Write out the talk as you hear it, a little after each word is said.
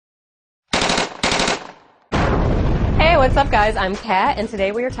what's up guys? I'm Kat, and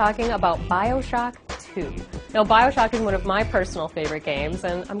today we are talking about BioShock 2. Now, BioShock is one of my personal favorite games,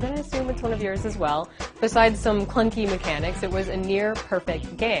 and I'm going to assume it's one of yours as well. Besides some clunky mechanics, it was a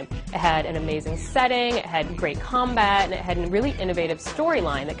near-perfect game. It had an amazing setting, it had great combat, and it had a really innovative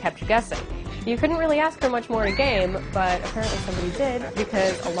storyline that kept you guessing. You couldn't really ask for much more in a game, but apparently somebody did,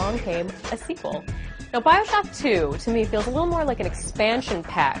 because along came a sequel. Now, BioShock 2, to me, feels a little more like an expansion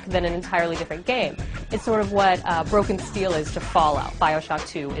pack than an entirely different game. It's sort of what Broken Steel is to Fallout. BioShock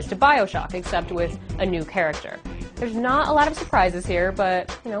 2 is to BioShock, except with a new character. There's not a lot of surprises here, but,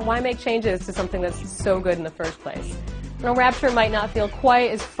 why make changes to something that's so good in the first place? Rapture might not feel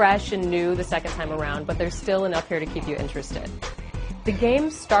quite as fresh and new the second time around, but there's still enough here to keep you interested. The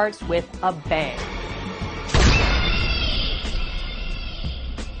game starts with a bang.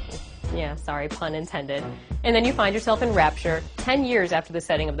 Yeah, sorry, pun intended. And then you find yourself in Rapture 10 years after the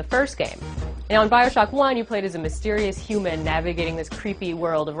setting of the first game. Now, in BioShock 1, you played as a mysterious human navigating this creepy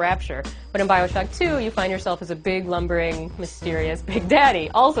world of Rapture. But in BioShock 2, you find yourself as a big, lumbering, mysterious Big Daddy,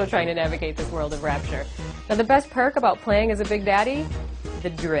 also trying to navigate this world of Rapture. Now, the best perk about playing as a Big Daddy? The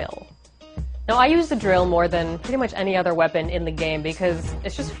drill. Now, I use the drill more than pretty much any other weapon in the game because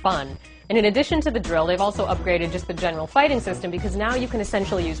it's just fun. And in addition to the drill, they've also upgraded just the general fighting system because now you can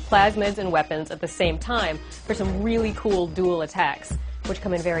essentially use plasmids and weapons at the same time for some really cool dual attacks, which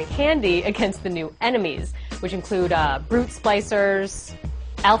come in very handy against the new enemies, which include brute splicers,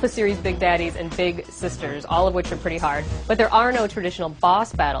 Alpha Series Big Daddies, and Big Sisters, all of which are pretty hard. But there are no traditional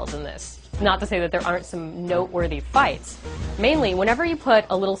boss battles in this. Not to say that there aren't some noteworthy fights. Mainly, whenever you put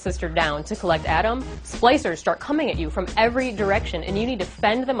a little sister down to collect Adam, splicers start coming at you from every direction, and you need to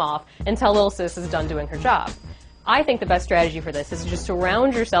fend them off until little sis is done doing her job. I think the best strategy for this is to just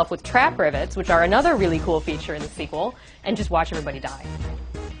surround yourself with trap rivets, which are another really cool feature in the sequel, and just watch everybody die.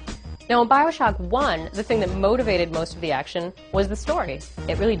 Now, in BioShock 1, the thing that motivated most of the action was the story.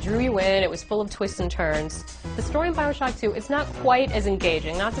 It really drew you in, it was full of twists and turns. The story in BioShock 2, it's not quite as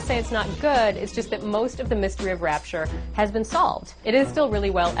engaging. Not to say it's not good, it's just that most of the mystery of Rapture has been solved. It is still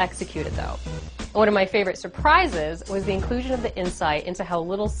really well executed, though. One of my favorite surprises was the inclusion of the insight into how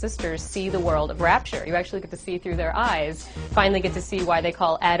little sisters see the world of Rapture. You actually get to see through their eyes, finally get to see why they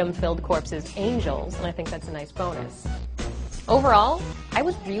call Adam-filled corpses angels, and I think that's a nice bonus. Overall, I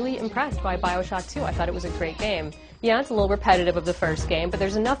was really impressed by BioShock 2. I thought it was a great game. Yeah, it's a little repetitive of the first game, but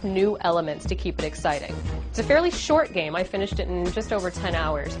there's enough new elements to keep it exciting. It's a fairly short game. I finished it in just over 10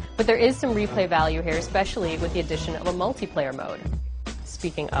 hours, but there is some replay value here, especially with the addition of a multiplayer mode.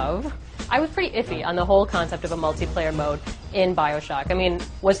 Speaking of, I was pretty iffy on the whole concept of a multiplayer mode in BioShock. I mean,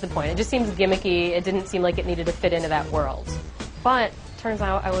 what's the point? It just seems gimmicky. It didn't seem like it needed to fit into that world. But turns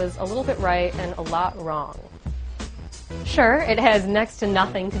out I was a little bit right and a lot wrong. Sure, it has next to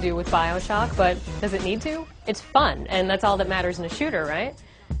nothing to do with BioShock, but does it need to? It's fun, and that's all that matters in a shooter, right?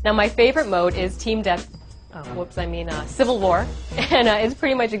 Now, my favorite mode is Civil War, and it's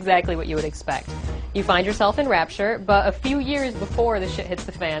pretty much exactly what you would expect. You find yourself in Rapture, but a few years before the shit hits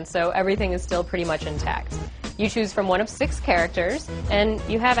the fan, so everything is still pretty much intact. You choose from one of 6 characters, and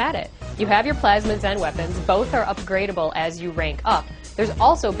you have at it. You have your plasmids and weapons. Both are upgradable as you rank up. There's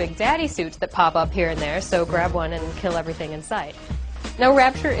also Big Daddy suits that pop up here and there, so grab one and kill everything in sight. Now,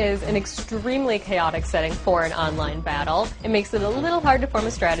 Rapture is an extremely chaotic setting for an online battle. It makes it a little hard to form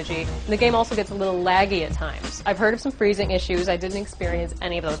a strategy, and the game also gets a little laggy at times. I've heard of some freezing issues. I didn't experience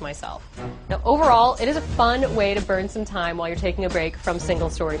any of those myself. Now, overall, it is a fun way to burn some time while you're taking a break from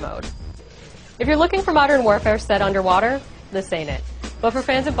single-story mode. If you're looking for Modern Warfare set underwater, this ain't it. But for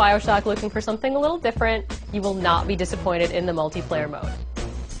fans of BioShock looking for something a little different, you will not be disappointed in the multiplayer mode.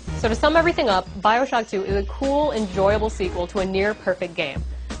 So to sum everything up, BioShock 2 is a cool, enjoyable sequel to a near-perfect game.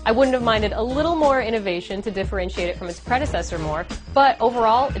 I wouldn't have minded a little more innovation to differentiate it from its predecessor more, but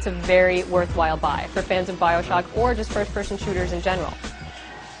overall, it's a very worthwhile buy for fans of BioShock or just first-person shooters in general.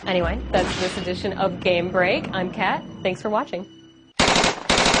 Anyway, that's this edition of Game Break. I'm Kat. Thanks for watching.